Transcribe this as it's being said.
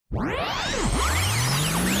Remember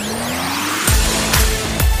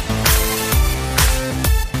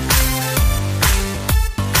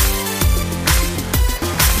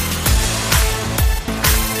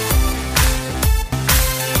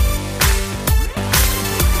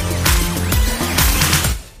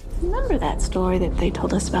that story that they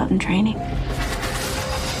told us about in training?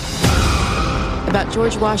 About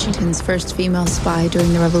George Washington's first female spy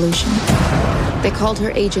during the Revolution. They called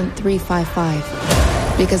her Agent 355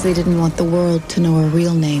 because they didn't want the world to know her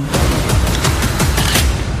real name.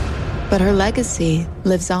 But her legacy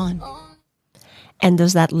lives on. And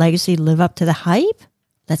does that legacy live up to the hype?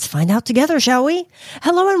 Let's find out together, shall we?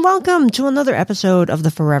 Hello and welcome to another episode of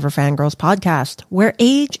the Forever Fangirls podcast, where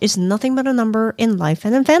age is nothing but a number in life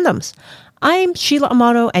and in fandoms. I'm Sheila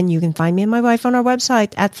Amato, and you can find me and my wife on our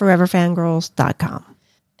website at foreverfangirls.com.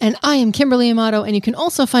 And I am Kimberly Amato, and you can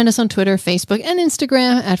also find us on Twitter, Facebook, and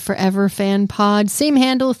Instagram at ForeverFanPod. Same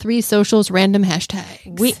handle, 3 socials, random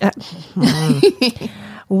hashtags.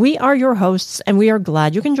 We are your hosts, and we are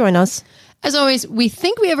glad you can join us. As always, we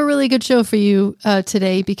think we have a really good show for you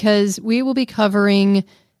today because we will be covering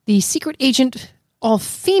the secret agent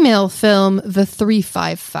all-female film, The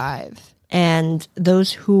 355. And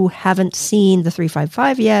those who haven't seen the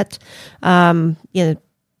 355 yet,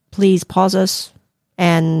 please pause us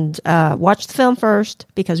and watch the film first,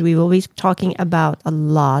 because we will be talking about a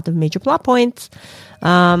lot of major plot points.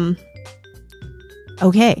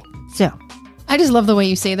 Okay, so I just love the way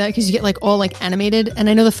you say that, because you get all animated, and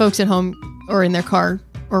I know the folks at home or in their car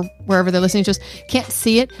or wherever they're listening to us can't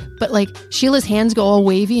see it, but Sheila's hands go all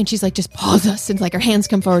wavy, and she's just pause us, and her hands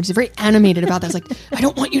come forward. She's very animated about that. It's I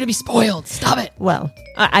don't want you to be spoiled. Stop it. Well,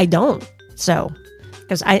 I don't. So,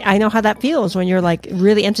 because I know how that feels when you're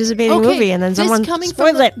really anticipating a movie and then someone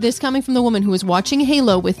spoils it. This coming from the woman who was watching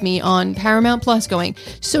Halo with me on Paramount Plus going,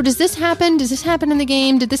 so does this happen? Does this happen in the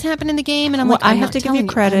game? Did this happen in the game? And I'm I have to give you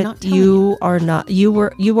credit. You are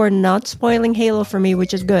not spoiling Halo for me,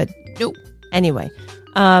 which is good. Nope. Anyway.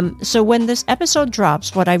 So when this episode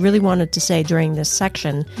drops, what I really wanted to say during this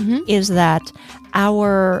section is that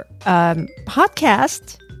our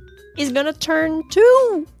podcast is going to turn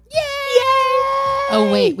 2. Yay! Oh,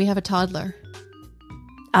 wait, we have a toddler.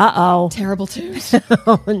 Uh-oh. Terrible twos.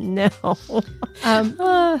 Oh, no.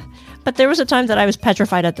 But there was a time that I was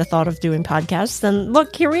petrified at the thought of doing podcasts, and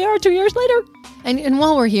look, here we are 2 years later. And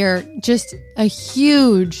while we're here, just a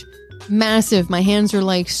huge... massive, my hands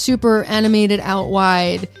are super animated out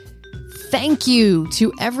wide. Thank you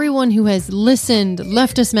to everyone who has listened,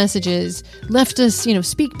 left us messages, left us,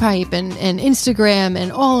 SpeakPipe and Instagram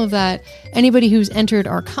and all of that. Anybody who's entered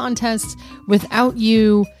our contests. Without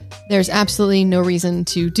you, there's absolutely no reason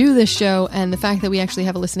to do this show. And the fact that we actually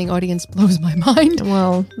have a listening audience blows my mind.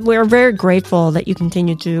 Well, we're very grateful that you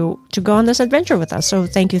continue to go on this adventure with us. So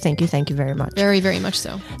thank you very much. Very, very much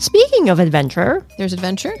so. Speaking of adventure. There's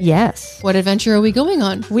adventure? Yes. What adventure are we going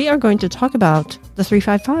on? We are going to talk about the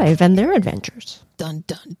 355 and their adventures. Dun,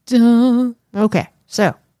 dun, dun. Okay,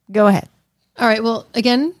 so go ahead. All right, well,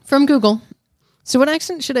 again, from Google. So what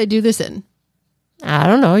accent should I do this in? I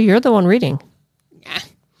don't know. You're the one reading.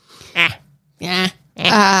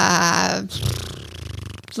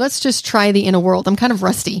 Let's just try the inner world. I'm kind of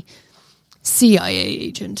rusty. CIA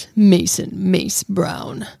agent Mason Mace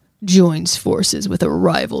Brown joins forces with a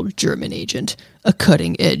rival German agent, a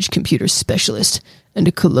cutting-edge computer specialist, and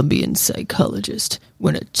a Colombian psychologist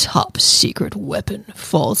when a top-secret weapon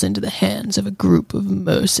falls into the hands of a group of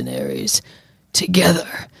mercenaries.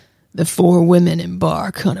 Together, the 4 women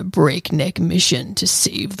embark on a breakneck mission to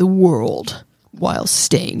save the world, while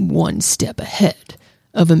staying one step ahead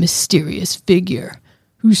of a mysterious figure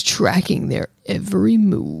who's tracking their every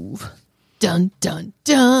move. Dun, dun,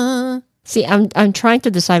 dun. See, I'm trying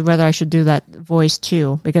to decide whether I should do that voice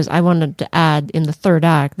too, because I wanted to add in the 3rd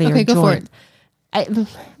act they are go joined. for it.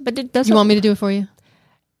 But it doesn't. You want me to do it for you?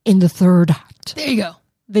 In the 3rd act, There you go.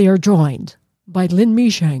 they are joined by Lin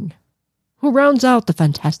Misheng, who rounds out the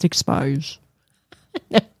Fantastic Spies.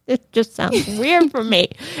 It just sounds weird for me.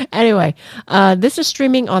 Anyway, this is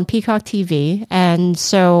streaming on Peacock TV, and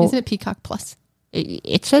so Isn't it Peacock Plus?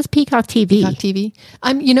 it says Peacock TV. Peacock TV.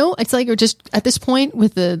 It's or just at this point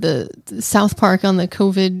with the South Park on the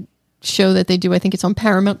COVID show that they do. I think it's on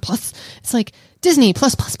Paramount Plus. It's Disney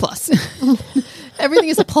plus. Everything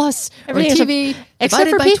is a plus. Everything or is TV except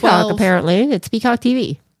for by Peacock. 12. Apparently, it's Peacock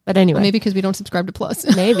TV. But anyway, Or maybe because we don't subscribe to Plus.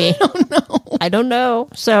 maybe I don't know.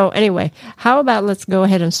 So anyway, how about let's go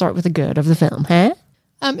ahead and start with the good of the film, huh?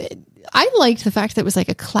 I liked the fact that it was a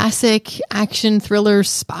classic action thriller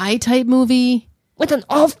spy type movie With an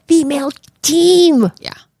all-female team.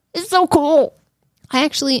 Yeah. It's so cool. I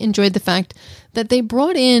actually enjoyed the fact that they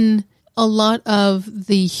brought in a lot of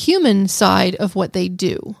the human side of what they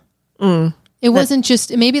do. It wasn't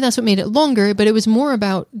just, maybe that's what made it longer, but it was more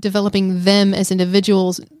about developing them as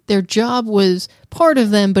individuals. Their job was part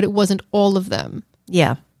of them, but it wasn't all of them.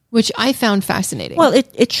 Yeah. Which I found fascinating. Well,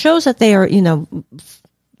 it shows that they are,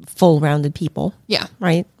 full-rounded people. Yeah.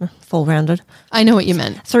 Right? Full-rounded. I know what you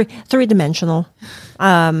meant. Three-dimensional.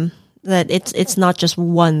 That it's not just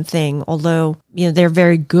one thing, although, they're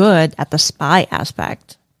very good at the spy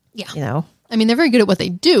aspect. Yeah. I mean, they're very good at what they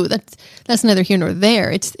do. That's neither here nor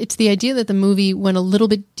there. It's the idea that the movie went a little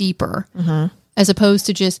bit deeper as opposed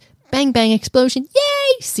to just bang, bang, explosion,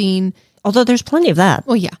 yay, scene. Although there's plenty of that.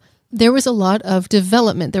 Well, yeah. There was a lot of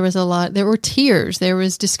development. There were tears. There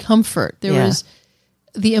was discomfort. There was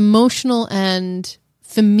the emotional and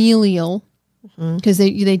familial, because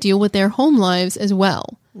they deal with their home lives as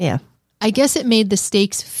well. Yeah. I guess it made the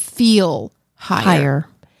stakes feel higher.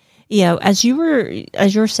 Yeah, as you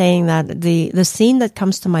were saying that, the scene that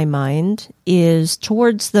comes to my mind is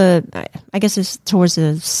towards the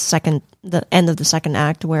end of the second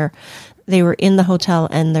act, where they were in the hotel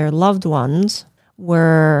and their loved ones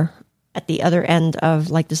were at the other end of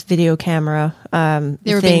like this video camera.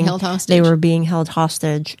 They were being held hostage. They were being held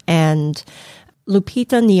hostage, and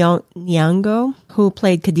Lupita Nyong'o, who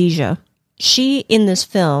played Khadijah, she in this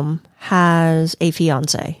film has a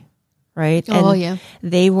fiance. Right. Oh, and yeah.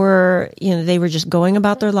 They were just going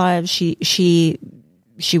about their lives. She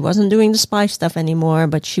wasn't doing the spy stuff anymore,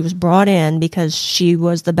 but she was brought in because she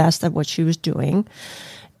was the best at what she was doing.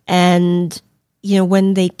 And,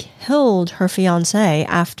 when they killed her fiance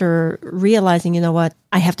after realizing,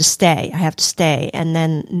 I have to stay. And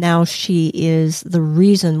then now she is the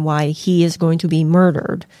reason why he is going to be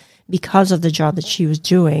murdered because of the job that she was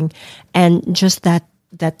doing. And just that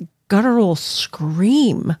guttural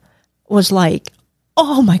scream was like,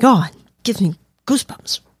 oh my God, gives me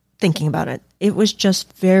goosebumps thinking about it. It was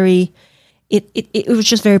just very, it was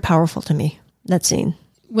just very powerful to me, that scene.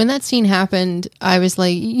 When that scene happened, I was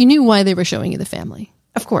like, you knew why they were showing you the family.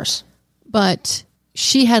 Of course. But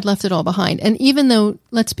she had left it all behind. And even though,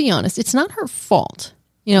 let's be honest, it's not her fault.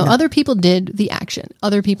 Other people did the action.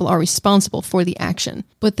 Other people are responsible for the action.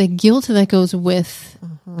 But the guilt that goes with,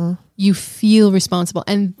 you feel responsible.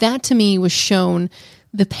 And that to me was shown,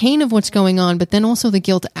 the pain of what's going on, but then also the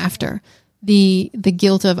guilt after. The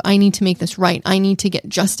guilt of, I need to make this right. I need to get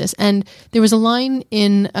justice. And there was a line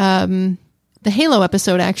in the Halo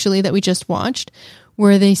episode, actually, that we just watched,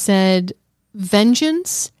 where they said,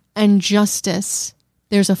 vengeance and justice,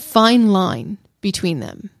 there's a fine line between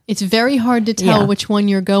them. It's very hard to tell which one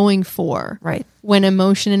you're going for, right, when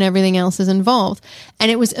emotion and everything else is involved.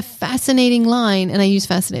 And it was a fascinating line, and I use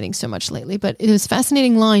fascinating so much lately, but it was a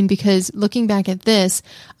fascinating line because looking back at this,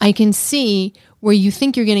 I can see where you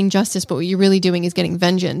think you're getting justice, but what you're really doing is getting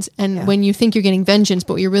vengeance. And when you think you're getting vengeance,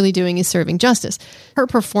 but what you're really doing is serving justice. Her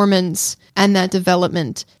performance and that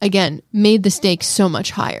development, again, made the stakes so much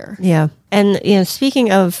higher. Yeah. And,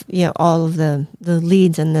 speaking of, all of the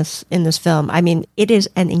leads in this film, I mean, it is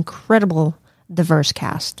an incredible diverse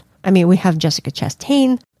cast. I mean, we have Jessica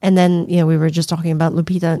Chastain, and then, we were just talking about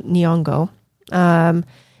Lupita Nyong'o.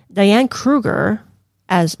 Diane Kruger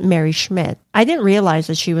as Mary Schmidt. I didn't realize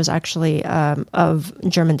that she was actually of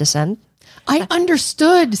German descent. I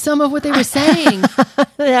understood some of what they were saying.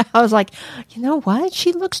 Yeah, I was like, you know what?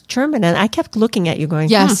 She looks German. And I kept looking at you going,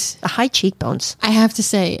 yes, the high cheekbones. I have to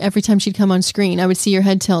say, every time she'd come on screen, I would see her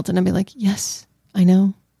head tilt and I'd be like, yes, I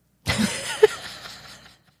know.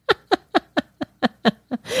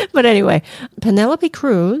 But anyway, Penelope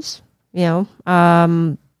Cruz,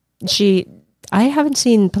 I haven't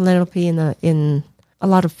seen Penelope in a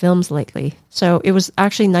lot of films lately. So it was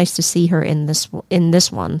actually nice to see her in this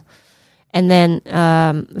one. And then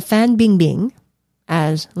Fan Bingbing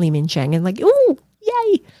as Li Min-cheng, and like, ooh,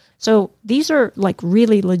 yay! So these are like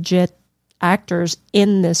really legit actors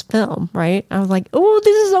in this film, right? I was like, oh,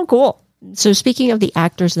 this is so cool. So speaking of the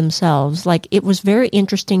actors themselves, like it was very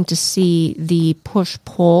interesting to see the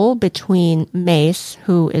push-pull between Mace,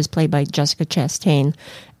 who is played by Jessica Chastain,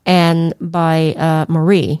 and by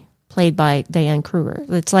Marie, played by Diane Kruger.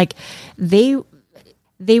 It's like they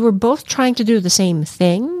were both trying to do the same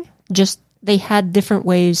thing, just they had different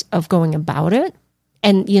ways of going about it.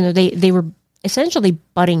 And, they were essentially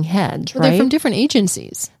butting heads, right? They're from different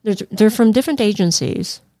agencies. They're from different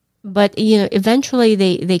agencies. But, eventually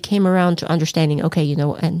they came around to understanding, okay,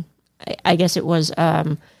 and I guess it was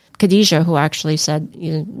Khadijah who actually said,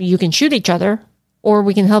 you can shoot each other or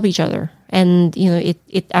we can help each other. And,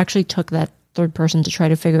 it actually took that third person to try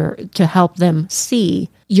to help them see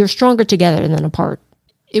you're stronger together than apart.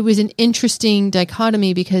 it was an interesting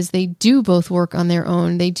dichotomy because they do both work on their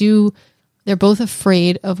own. They're both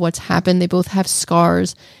afraid of what's happened. They both have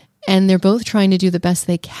scars, and they're both trying to do the best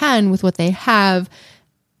they can with what they have,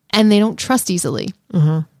 and they don't trust easily.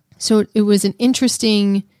 Mm-hmm. So it was an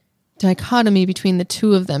interesting dichotomy between the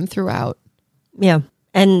two of them throughout. Yeah.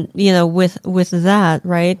 And, with that,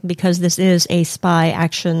 right, because this is a spy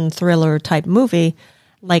action thriller type movie,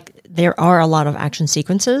 like there are a lot of action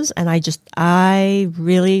sequences, and I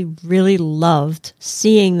really, really loved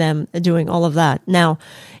seeing them doing all of that. Now,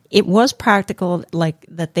 it was practical, like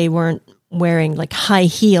that they weren't wearing like high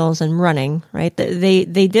heels and running, right? They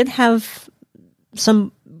did have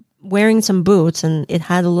wearing some boots, and it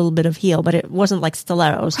had a little bit of heel, but it wasn't like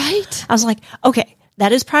stilettos. Right. I was like, okay,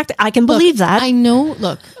 that is practical. I can believe that. I know.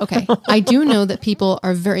 Look, okay. I do know that people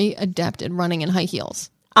are very adept at running in high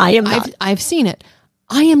heels. I am not. I've seen it.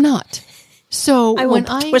 I am not. So I will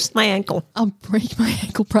twist my ankle. I'll break my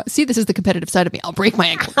ankle. See, this is the competitive side of me. I'll break my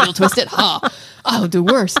ankle. You'll twist it. Ha! I'll do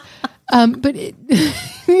worse.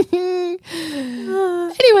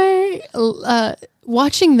 Anyway,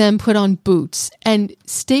 watching them put on boots and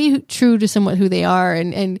stay true to somewhat who they are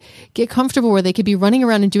and get comfortable where they could be running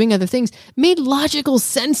around and doing other things made logical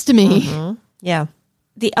sense to me. Mm-hmm. Yeah.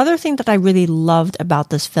 The other thing that I really loved about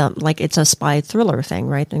this film, like it's a spy thriller thing,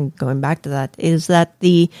 right? And going back to that, is that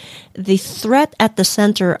the threat at the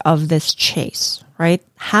center of this chase, right?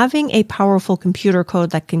 Having a powerful computer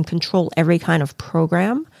code that can control every kind of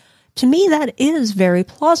program, to me, that is very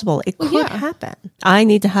plausible. It could happen. I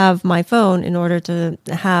need to have my phone in order to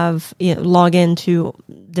have log into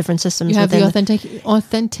different systems. You have the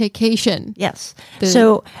authentication. Yes.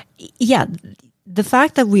 So, yeah. The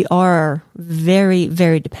fact that we are very,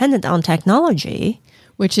 very dependent on technology,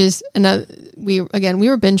 which is another, we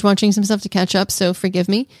were binge watching some stuff to catch up, so forgive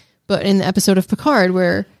me. But in the episode of Picard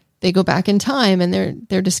where they go back in time and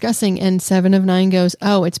they're discussing, and Seven of Nine goes,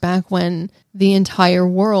 "Oh, it's back when the entire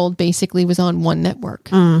world basically was on one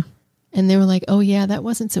network," and they were like, "Oh yeah, that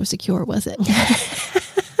wasn't so secure, was it?"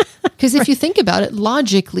 Because if you think about it,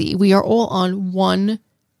 logically, we are all on one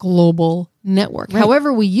global network. Right.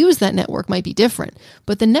 However, we use that network might be different,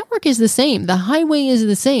 but the network is the same. The highway is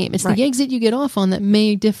the same. It's the exit you get off on that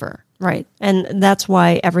may differ. Right. And that's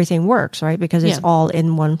why everything works, right? Because it's all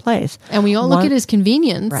in one place. And we all look at it as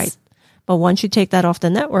convenience. Right. But once you take that off the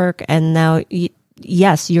network, and now,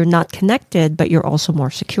 yes, you're not connected, but you're also more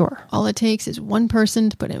secure. All it takes is one person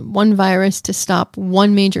to put in one virus to stop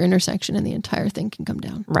one major intersection, and the entire thing can come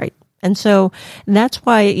down. Right. And so that's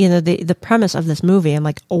why, the premise of this movie, I'm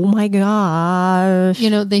like, oh my gosh.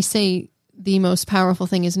 They say the most powerful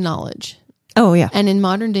thing is knowledge. Oh, yeah. And in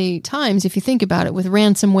modern day times, if you think about it, with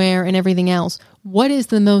ransomware and everything else, what is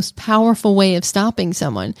the most powerful way of stopping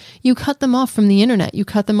someone? You cut them off from the internet. You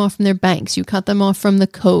cut them off from their banks. You cut them off from the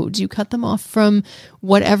codes. You cut them off from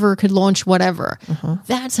whatever could launch whatever.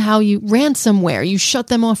 That's how ransomware. You shut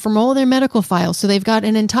them off from all their medical files. So they've got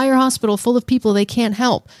an entire hospital full of people they can't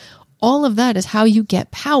help. All of that is how you get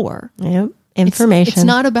power. Yep. Information. It's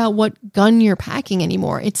not about what gun you're packing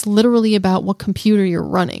anymore. It's literally about what computer you're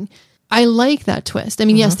running. I like that twist. I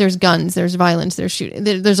mean, yes, there's guns, there's violence, there's shooting.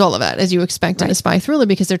 There's all of that, as you expect in a spy thriller,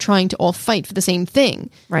 because they're trying to all fight for the same thing.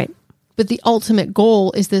 Right. But the ultimate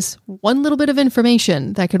goal is this one little bit of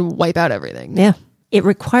information that could wipe out everything. Yeah. It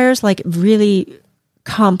requires like really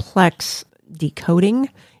complex decoding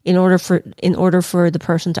in order for the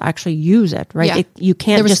person to actually use it, right? Yeah. You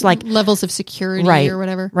can't just like levels of security or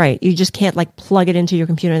whatever. Right. You just can't like plug it into your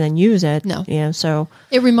computer and then use it. No. Yeah. So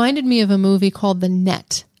it reminded me of a movie called The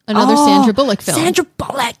Net, another Sandra Bullock film. Sandra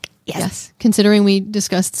Bullock. Yes. Considering we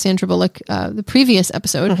discussed Sandra Bullock the previous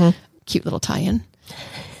episode, cute little tie-in.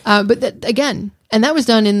 But that was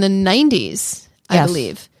done in the 90s, I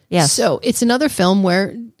believe. Yes. So it's another film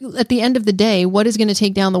where, at the end of the day, what is going to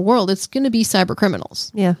take down the world? It's going to be cyber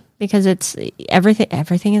criminals. Yeah, because it's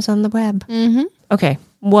everything is on the web. Mm-hmm. Okay,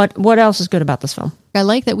 what else is good about this film? I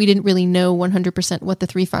like that we didn't really know 100% what the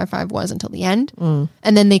 355 was until the end,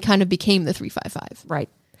 and then they kind of became the 355, right?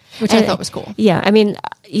 Which I thought was cool. Yeah, I mean,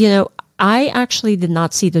 I actually did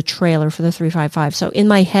not see the trailer for the 355, so in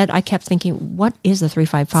my head, I kept thinking, what is the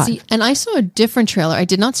 355? See, and I saw a different trailer. I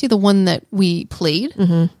did not see the one that we played.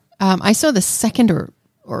 I saw the second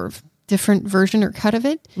or different version or cut of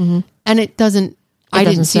it, and it doesn't. I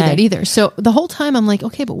didn't see that either. So the whole time I'm like,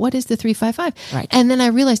 okay, but what is the 355? Right. And then I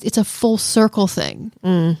realized it's a full circle thing,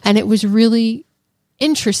 and it was really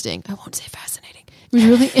interesting. I won't say fascinating. It was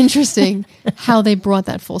really interesting how they brought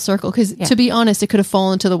that full circle. Because to be honest, it could have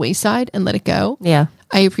fallen to the wayside and let it go. Yeah.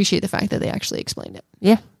 I appreciate the fact that they actually explained it.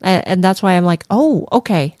 Yeah. And that's why I'm like, oh,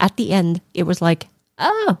 okay. At the end, it was like,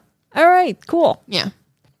 oh, all right, cool. Yeah.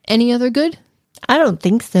 Any other good? I don't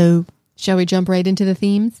think so. Shall we jump right into the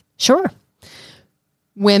themes? Sure.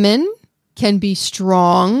 Women can be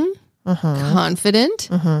strong, confident,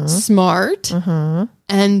 smart,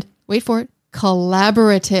 and, wait for it,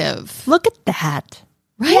 collaborative. Look at that.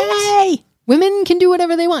 Right? Yay! Women can do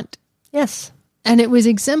whatever they want. Yes. And it was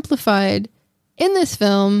exemplified in this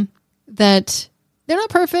film that they're not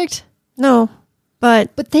perfect, No,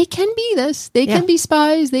 but but they can be this. They can be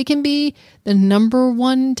spies. They can be the number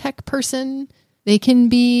one tech person. They can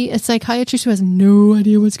be a psychiatrist who has no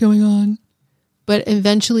idea what's going on, but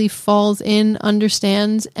eventually falls in,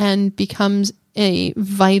 understands, and becomes a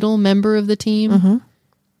vital member of the team.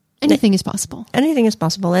 Anything is possible. anything is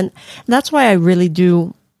possible. And that's why I really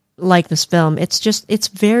do like this film. It's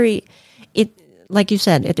very, like you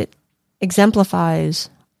said, it exemplifies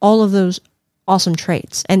all of those awesome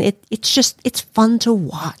traits. And it's fun to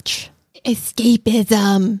watch.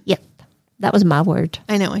 Escapism. Yep. That was my word.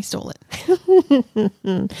 I know, I stole it.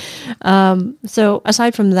 So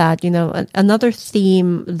aside from that, another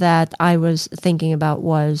theme that I was thinking about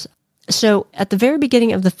was, so at the very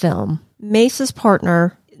beginning of the film, Mace's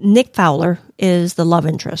partner, Nick Fowler, is the love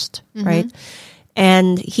interest, right?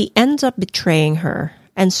 And he ends up betraying her.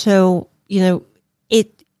 And so,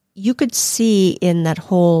 you could see in that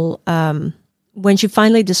whole, when she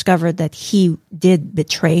finally discovered that he did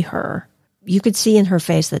betray her, you could see in her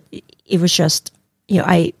face that it was just,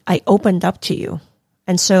 I opened up to you.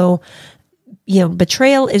 And so,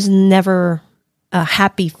 betrayal is never a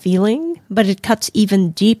happy feeling, but it cuts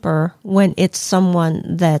even deeper when it's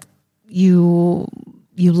someone that you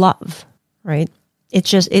love, right? It's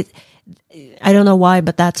just, I don't know why,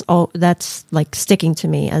 but that's like sticking to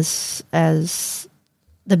me as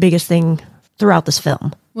the biggest thing throughout this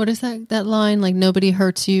film. What is that line? Like, nobody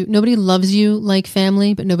hurts you. Nobody loves you like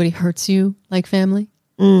family, but nobody hurts you like family.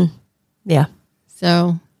 Yeah.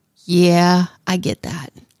 So, yeah, I get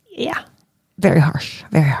that. Yeah. Very harsh.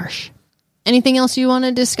 Very harsh. Anything else you want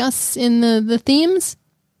to discuss in the themes?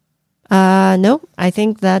 No, I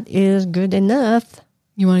think that is good enough.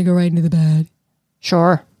 You want to go right into the bad?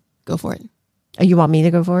 Sure. Go for it. You want me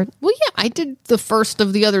to go for it? Well, yeah, I did the first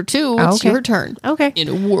of the other two. It's Okay. your turn. Okay. In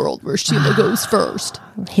a world where Sheila goes first.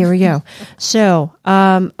 Here we go. So,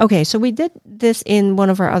 okay, so we did this in one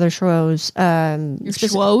of our other shows.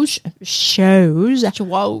 Shows? Shows.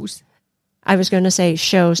 Shows. I was going to say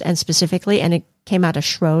shows and specifically, and it came out as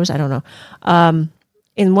shows. I don't know.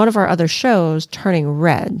 In one of our other shows, Turning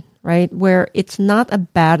Red, right, where it's not a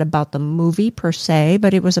bad about the movie per se,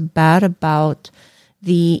 but it was a bad about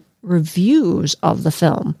the reviews of the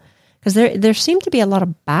film, because there seemed to be a lot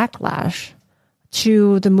of backlash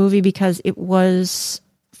to the movie because it was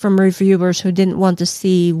from reviewers who didn't want to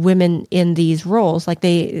see women in these roles. Like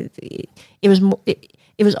it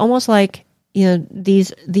was almost like,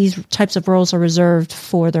 these types of roles are reserved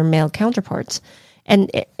for their male counterparts,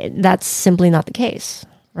 and that's simply not the case,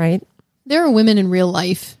 right? There are women in real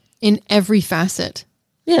life in every facet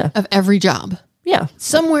of every job. Yeah.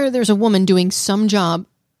 Somewhere there's a woman doing some job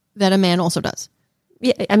that a man also does.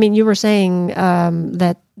 Yeah, I mean, you were saying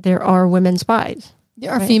that there are women spies.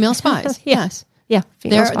 There are female spies. Yes. Yeah,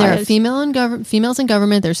 There are females in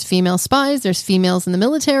government. There's female spies. There's females in the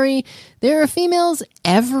military. There are females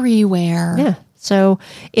everywhere. Yeah. So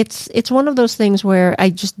it's one of those things where I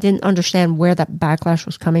just didn't understand where that backlash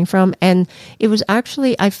was coming from. And it was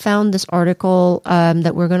actually, I found this article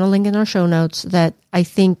that we're going to link in our show notes that I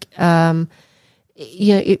think,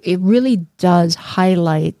 it really does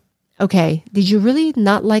highlight, okay, did you really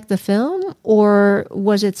not like the film, or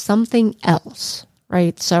was it something else?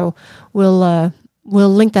 Right. So we'll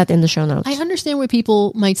link that in the show notes. I understand why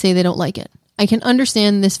people might say they don't like it. I can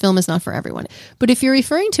understand this film is not for everyone. But if you're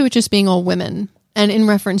referring to it just being all women, and in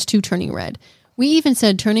reference to Turning Red, we even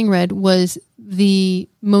said Turning Red was the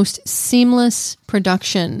most seamless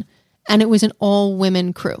production, and it was an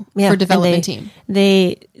all-women crew for development team.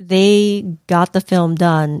 They got the film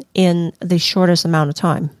done in the shortest amount of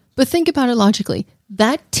time. But think about it logically.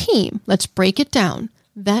 That team, let's break it down,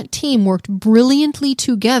 that team worked brilliantly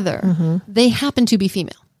together. They happen to be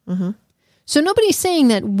female. So nobody's saying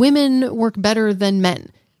that women work better than men.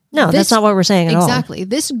 No, that's not what we're saying at all. Exactly.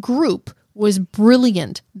 This group was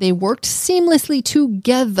brilliant. They worked seamlessly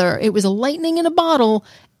together. It was a lightning in a bottle.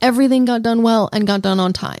 Everything got done well and got done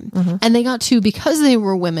on time. And they got to, because they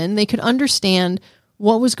were women, they could understand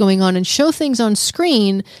what was going on and show things on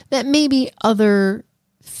screen that maybe other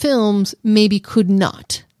films maybe could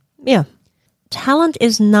not. Yeah. Talent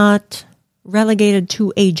is not relegated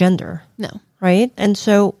to a gender. No. Right? And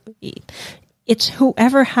so it's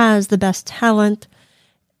whoever has the best talent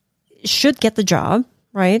should get the job,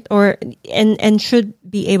 right? Or and should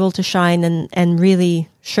be able to shine and really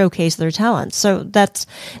showcase their talents. So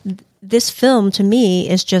this film to me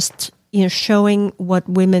is just, showing what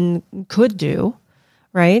women could do,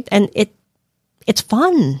 right? And it's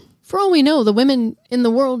fun. For all we know, the women in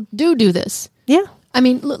the world do this. Yeah. I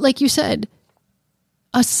mean, like you said,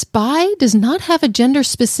 a spy does not have a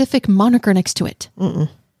gender-specific moniker next to it. Mm-mm.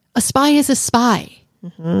 A spy is a spy.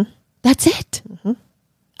 Mm-hmm. That's it. Mm-hmm.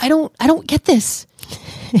 I don't get this.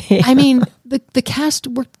 Yeah. I mean, the cast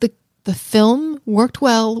worked, the film worked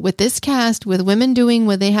well with this cast, with women doing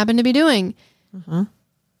what they happen to be doing. Mm-hmm.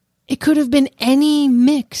 It could have been any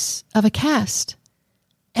mix of a cast,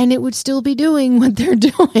 and it would still be doing what they're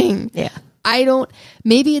doing. Yeah.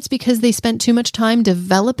 Maybe it's because they spent too much time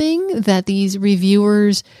developing that these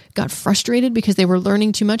reviewers got frustrated because they were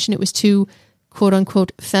learning too much and it was too quote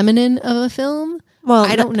unquote feminine of a film. Well,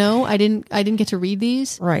 I don't know. I didn't get to read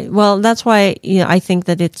these. Right. Well, that's why I think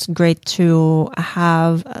that it's great to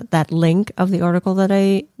have that link of the article that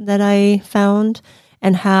I found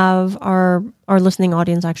and have our listening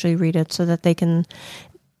audience actually read it so that they can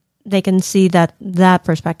see that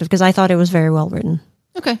perspective, because I thought it was very well written.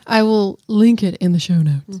 Okay, I will link it in the show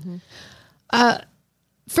notes. Mm-hmm.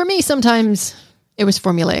 For me, sometimes it was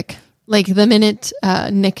formulaic. Like the minute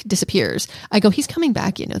Nick disappears, I go, he's coming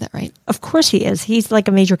back. You know that, right? Of course he is. He's like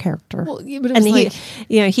a major character. Well, yeah, but it was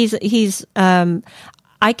he's.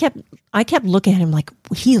 I kept looking at him like,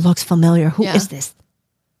 he looks familiar. Who is this?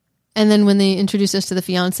 And then when they introduced us to the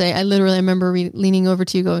fiance, I literally remember leaning over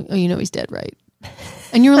to you, going, "Oh, he's dead, right?"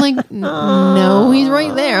 And you were like, no, he's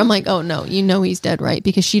right there. I'm like, oh, no, he's dead, right?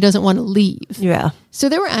 Because she doesn't want to leave. Yeah. So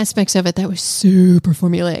there were aspects of it that was super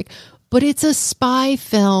formulaic. But it's a spy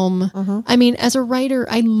film. Uh-huh. I mean, as a writer,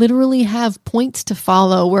 I literally have points to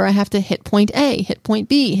follow where I have to hit point A, hit point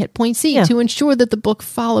B, hit point C to ensure that the book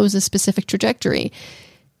follows a specific trajectory.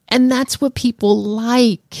 And that's what people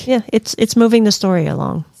like. Yeah, it's moving the story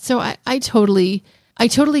along. So I totally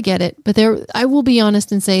get it, but I will be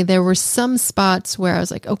honest and say there were some spots where I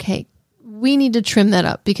was like, okay, we need to trim that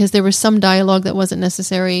up because there was some dialogue that wasn't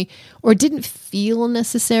necessary or didn't feel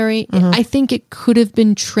necessary. Mm-hmm. I think it could have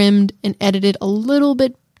been trimmed and edited a little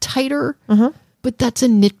bit tighter, but that's a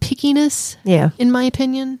nitpickiness, in my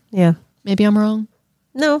opinion. Yeah. Maybe I'm wrong.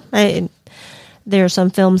 No, there are some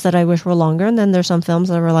films that I wish were longer, and then there's some films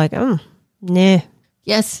that were like, nah.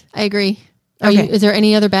 Yes, I agree. Is there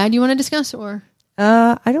any other bad you want to discuss, or?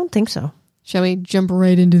 I don't think so. Shall we jump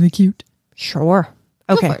right into the cute? Sure.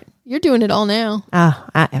 Okay. Go for it. You're doing it all now.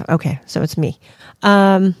 Okay. So it's me.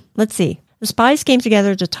 Let's see. The spies came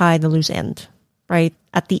together to tie the loose end, right?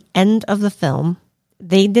 At the end of the film,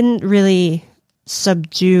 they didn't really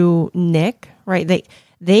subdue Nick, right?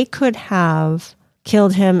 They could have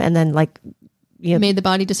killed him and then made the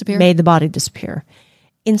body disappear.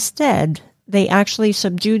 Instead, they actually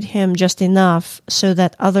subdued him just enough so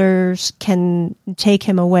that others can take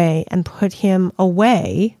him away and put him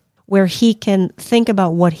away where he can think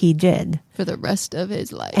about what he did for the rest of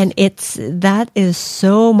his life. And that is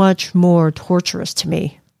so much more torturous to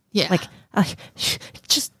me. Yeah. Like,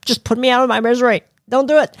 just put me out of my misery. Don't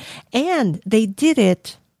do it. And they did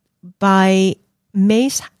it by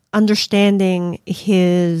Mace understanding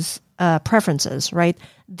his preferences, right?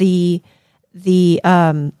 The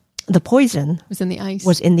poison was in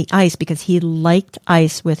the ice because he liked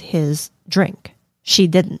ice with his drink. She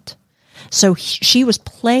didn't. So she was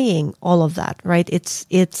playing all of that, right? It's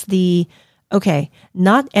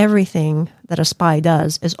not everything that a spy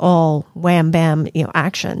does is all wham bam,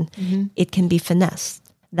 action. Mm-hmm. It can be finessed.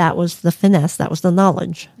 That was the finesse. That was the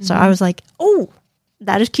knowledge. Mm-hmm. So I was like, oh,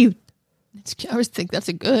 that is cute. I always think that's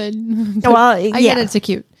a good. Well, I get it, it's a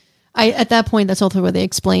cute. At that point, that's also where they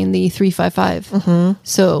explain the 355. Mm-hmm.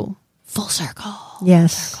 So full circle.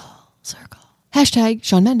 Yes. Circle. Hashtag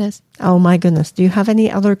Shawn Mendes. Oh my goodness. Do you have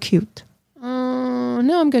any other cute?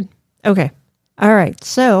 No, I'm good. Okay. All right.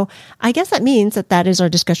 So I guess that means that is our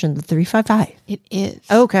discussion of the 355. It is.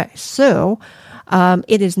 Okay. So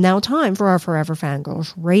it is now time for our Forever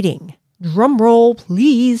Fangirls rating. Drum roll,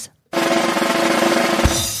 please. All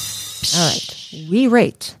right. We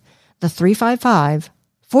rate the 355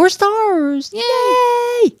 4 stars.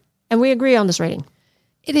 Yay! And we agree on this rating.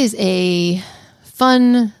 It is a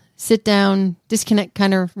fun, sit down, disconnect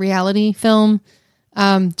kind of reality film.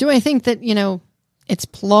 Do I think that, it's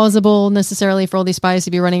plausible necessarily for all these spies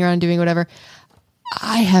to be running around doing whatever?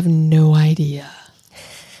 I have no idea.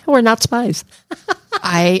 We're not spies.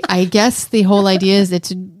 I guess the whole idea is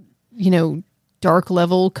it's, dark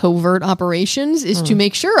level covert operations is to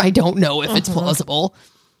make sure. I don't know if it's plausible.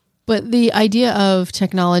 But the idea of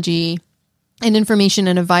technology and information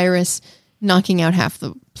and a virus knocking out half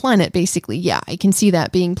the planet, basically. Yeah, I can see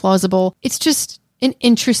that being plausible. It's just an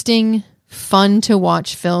interesting, fun to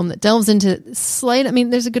watch film that delves into slight, I mean,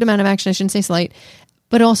 there's a good amount of action, I shouldn't say slight,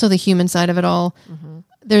 but also the human side of it all. Mm-hmm.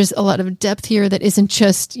 There's a lot of depth here that isn't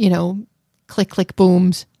just, click, click,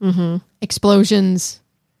 booms, explosions.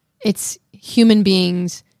 It's human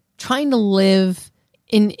beings trying to live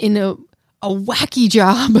in a wacky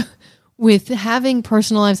job with having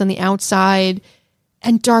personal lives on the outside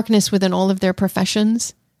and darkness within all of their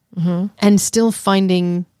professions and still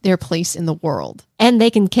finding their place in the world. And they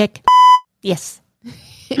can kick. Yes.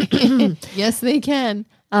 Yes, they can.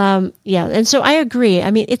 Yeah. And so I agree.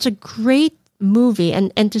 I mean, it's a great movie.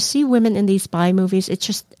 And to see women in these spy movies, it's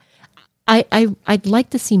just, I'd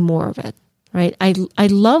like to see more of it. Right. I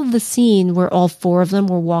love the scene where all four of them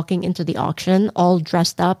were walking into the auction, all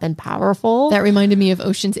dressed up and powerful. That reminded me of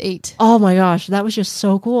Ocean's 8. Oh my gosh, that was just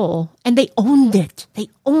so cool. And they owned it. They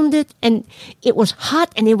owned it, and it was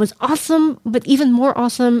hot and it was awesome. But even more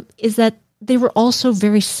awesome is that they were also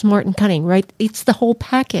very smart and cunning, right? It's the whole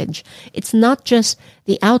package. It's not just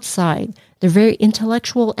the outside. They're very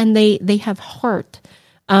intellectual and they have heart.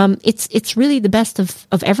 It's really the best of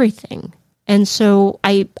everything. And so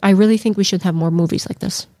I really think we should have more movies like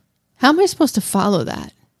this. How am I supposed to follow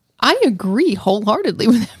that? I agree wholeheartedly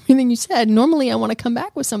with everything you said. Normally I want to come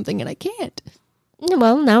back with something and I can't.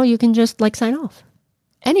 Well, now you can just sign off.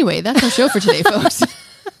 Anyway, that's our show for today, folks.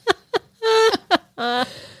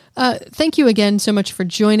 Thank you again so much for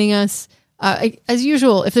joining us. As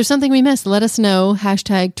usual, if there's something we missed, let us know.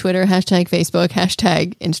 #Twitter, #Facebook,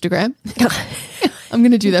 #Instagram. I'm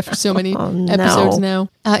going to do that for so many episodes now.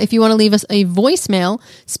 If you want to leave us a voicemail,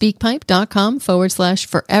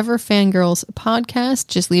 speakpipe.com/Forever Fangirls podcast.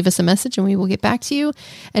 Just leave us a message and we will get back to you.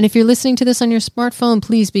 And if you're listening to this on your smartphone,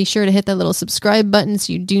 please be sure to hit that little subscribe button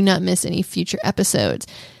so you do not miss any future episodes.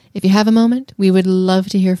 If you have a moment, we would love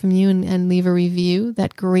to hear from you and leave a review.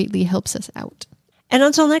 That greatly helps us out. And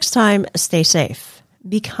until next time, stay safe,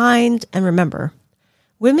 be kind, and remember,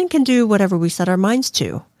 women can do whatever we set our minds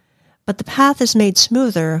to. But the path is made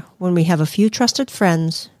smoother when we have a few trusted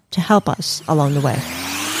friends to help us along the way.